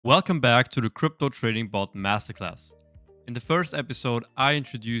Welcome back to the Crypto Trading Bot Masterclass. In the first episode, I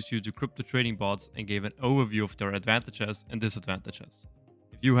introduced you to crypto trading bots and gave an overview of their advantages and disadvantages.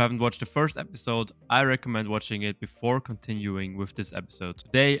 If you haven't watched the first episode, I recommend watching it before continuing with this episode.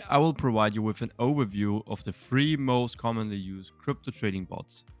 Today, I will provide you with an overview of the three most commonly used crypto trading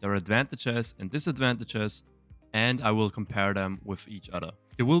bots, their advantages and disadvantages, and I will compare them with each other.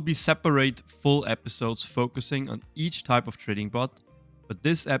 There will be separate full episodes focusing on each type of trading bot, but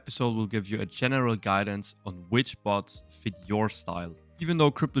this episode will give you a general guidance on which bots fit your style. Even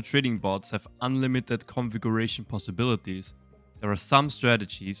though crypto trading bots have unlimited configuration possibilities, there are some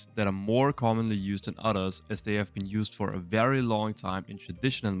strategies that are more commonly used than others as they have been used for a very long time in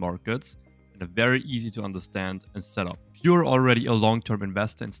traditional markets and are very easy to understand and set up. If you're already a long-term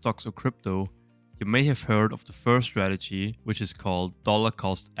investor in stocks or crypto, you may have heard of the first strategy, which is called dollar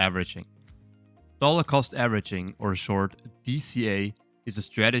cost averaging. Dollar cost averaging, or short DCA, is a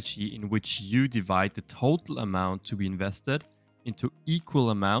strategy in which you divide the total amount to be invested into equal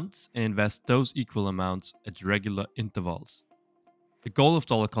amounts and invest those equal amounts at regular intervals. The goal of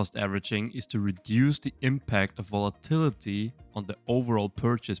dollar cost averaging is to reduce the impact of volatility on the overall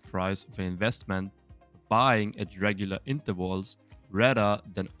purchase price of an investment by buying at regular intervals rather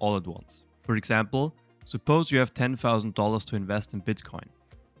than all at once. For example, suppose you have $10,000 to invest in Bitcoin.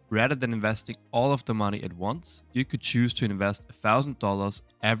 Rather than investing all of the money at once, you could choose to invest $1,000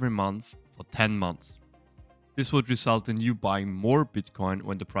 every month for 10 months. This would result in you buying more Bitcoin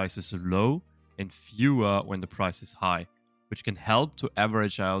when the price is low and fewer when the price is high, which can help to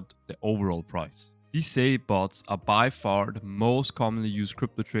average out the overall price. DCA bots are by far the most commonly used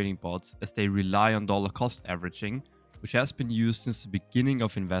crypto trading bots as they rely on dollar cost averaging, which has been used since the beginning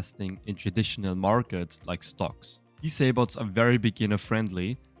of investing in traditional markets like stocks. DCA bots are very beginner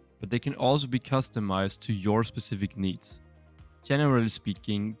friendly, but they can also be customized to your specific needs. Generally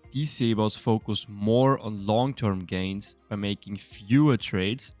speaking, DCA bots focus more on long-term gains by making fewer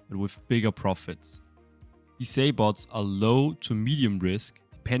trades but with bigger profits. DCA bots are low to medium risk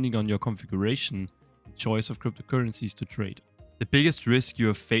depending on your configuration and choice of cryptocurrencies to trade. The biggest risk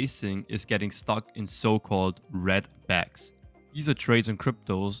you are facing is getting stuck in so-called red bags. These are trades on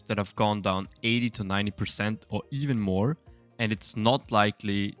cryptos that have gone down 80 to 90% or even more, and it's not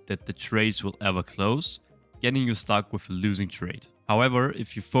likely that the trades will ever close, getting you stuck with a losing trade. However,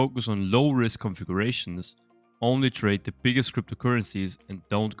 if you focus on low-risk configurations, only trade the biggest cryptocurrencies and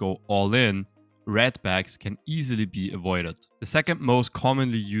don't go all in, red bags can easily be avoided. The second most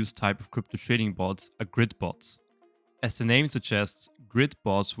commonly used type of crypto trading bots are grid bots. As the name suggests, grid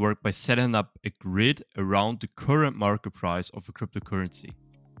bots work by setting up a grid around the current market price of a cryptocurrency.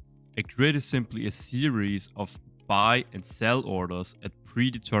 A grid is simply a series of buy and sell orders at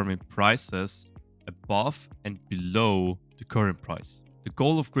predetermined prices above and below the current price. The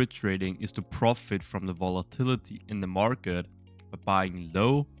goal of grid trading is to profit from the volatility in the market by buying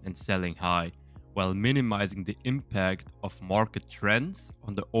low and selling high, while minimizing the impact of market trends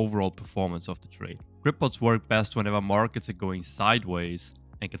on the overall performance of the trade. Grid bots work best whenever markets are going sideways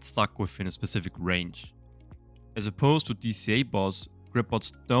and get stuck within a specific range. As opposed to DCA bots, grid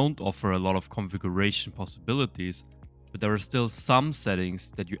bots don't offer a lot of configuration possibilities, but there are still some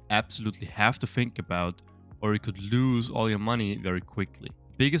settings that you absolutely have to think about, or you could lose all your money very quickly.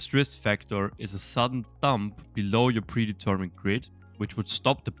 The biggest risk factor is a sudden dump below your predetermined grid, which would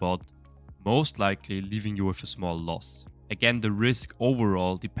stop the bot, most likely leaving you with a small loss. Again, the risk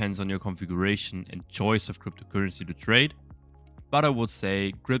overall depends on your configuration and choice of cryptocurrency to trade, but I would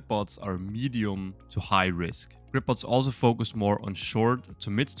say grid bots are medium to high risk. Grid bots also focus more on short to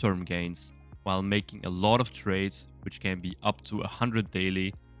mid-term gains, while making a lot of trades, which can be up to 100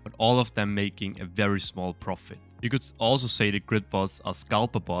 daily, but all of them making a very small profit. You could also say that grid bots are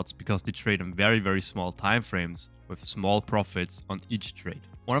scalper bots because they trade on very small time frames with small profits on each trade.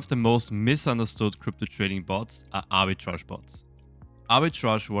 One of the most misunderstood crypto trading bots are arbitrage bots.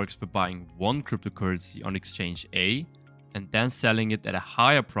 Arbitrage works by buying one cryptocurrency on exchange A and then selling it at a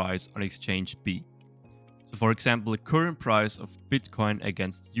higher price on exchange B. So for example, the current price of Bitcoin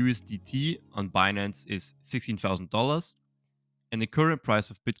against USDT on Binance is $16,000, and the current price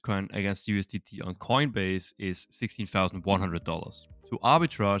of Bitcoin against USDT on Coinbase is $16,100. To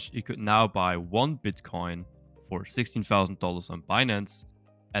arbitrage, you could now buy one Bitcoin for $16,000 on Binance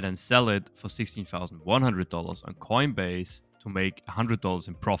and then sell it for $16,100 on Coinbase to make $100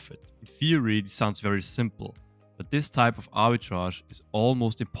 in profit. In theory, this sounds very simple, but this type of arbitrage is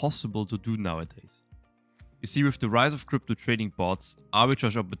almost impossible to do nowadays. You see, with the rise of crypto trading bots,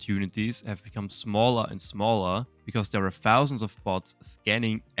 arbitrage opportunities have become smaller and smaller because there are thousands of bots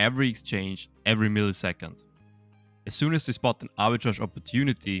scanning every exchange every millisecond. A As soon as they spot an arbitrage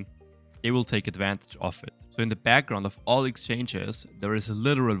opportunity, they will take advantage of it. So in the background of all exchanges, there is a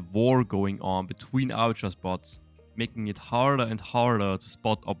literal war going on between arbitrage bots, making it harder and harder to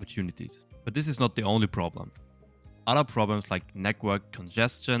spot opportunities. But this is not the only problem. Other problems like network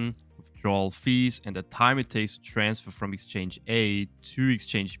congestion, withdrawal fees, and the time it takes to transfer from exchange A to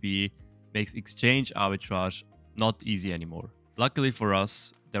exchange B makes exchange arbitrage not easy anymore. Luckily for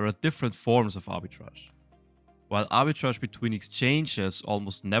us, there are different forms of arbitrage. While arbitrage between exchanges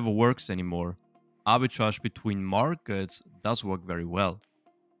almost never works anymore, arbitrage between markets does work very well.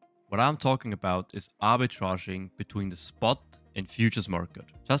 What I'm talking about is arbitraging between the spot and futures market.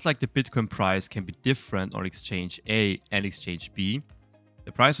 Just like the Bitcoin price can be different on exchange A and exchange B,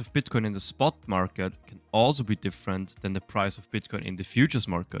 the price of Bitcoin in the spot market can also be different than the price of Bitcoin in the futures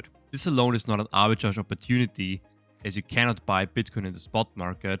market. This alone is not an arbitrage opportunity, as you cannot buy Bitcoin in the spot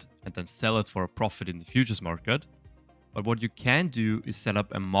market and then sell it for a profit in the futures market. But what you can do is set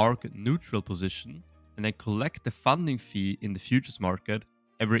up a market neutral position and then collect the funding fee in the futures market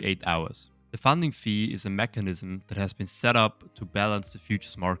every 8 hours. The funding fee is a mechanism that has been set up to balance the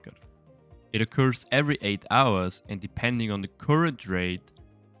futures market. It occurs every 8 hours, and depending on the current rate,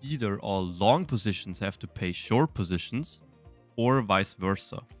 either all long positions have to pay short positions or vice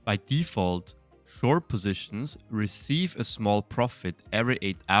versa. By default, short positions receive a small profit every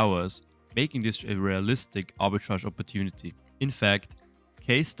 8 hours, making this a realistic arbitrage opportunity. In fact,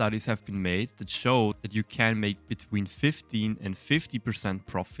 case studies have been made that show that you can make between 15 and 50%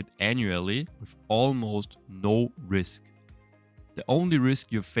 profit annually with almost no risk. The only risk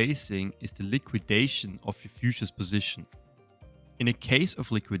you're facing is the liquidation of your futures position. In a case of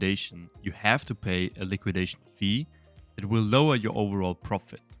liquidation, you have to pay a liquidation fee that will lower your overall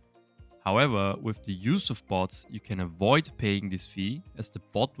profit. However, with the use of bots, you can avoid paying this fee, as the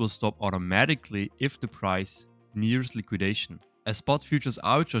bot will stop automatically if the price nears liquidation. As spot futures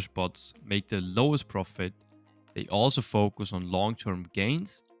arbitrage bots make the lowest profit, they also focus on long-term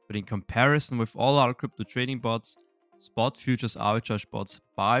gains, but in comparison with all our crypto trading bots, spot futures arbitrage bots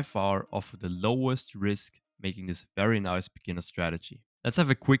by far offer the lowest risk, making this a very nice beginner strategy. Let's have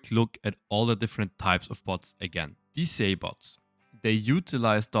a quick look at all the different types of bots again. DCA bots. They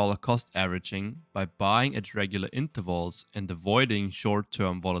utilize dollar cost averaging by buying at regular intervals and avoiding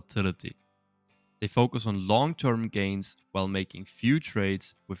short-term volatility. They focus on long-term gains while making few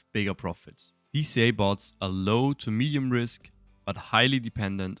trades with bigger profits. DCA bots are low to medium risk, but highly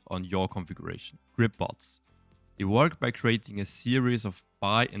dependent on your configuration. Grip bots. They work by creating a series of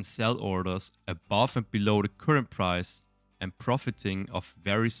buy and sell orders above and below the current price and profiting off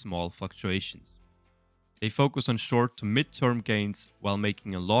very small fluctuations. They focus on short to mid-term gains while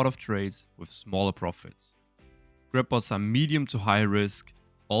making a lot of trades with smaller profits. Grip bots are medium to high risk,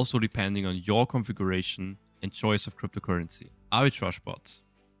 also depending on your configuration and choice of cryptocurrency. Arbitrage bots.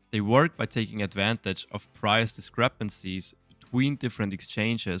 They work by taking advantage of price discrepancies between different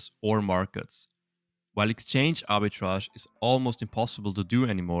exchanges or markets. While exchange arbitrage is almost impossible to do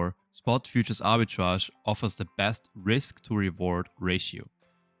anymore, spot futures arbitrage offers the best risk to reward ratio.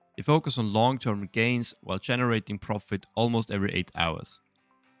 They focus on long-term gains while generating profit almost every 8 hours.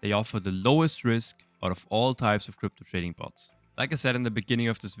 They offer the lowest risk out of all types of crypto trading bots. Like I said in the beginning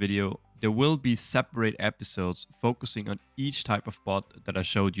of this video, there will be separate episodes focusing on each type of bot that I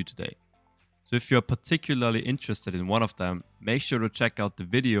showed you today. So if you're particularly interested in one of them, make sure to check out the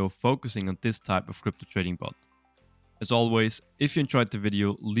video focusing on this type of crypto trading bot. As always, if you enjoyed the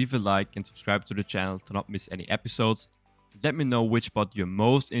video, leave a like and subscribe to the channel to not miss any episodes. Let me know which bot you're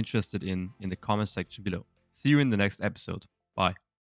most interested in the comment section below. See you in the next episode. Bye.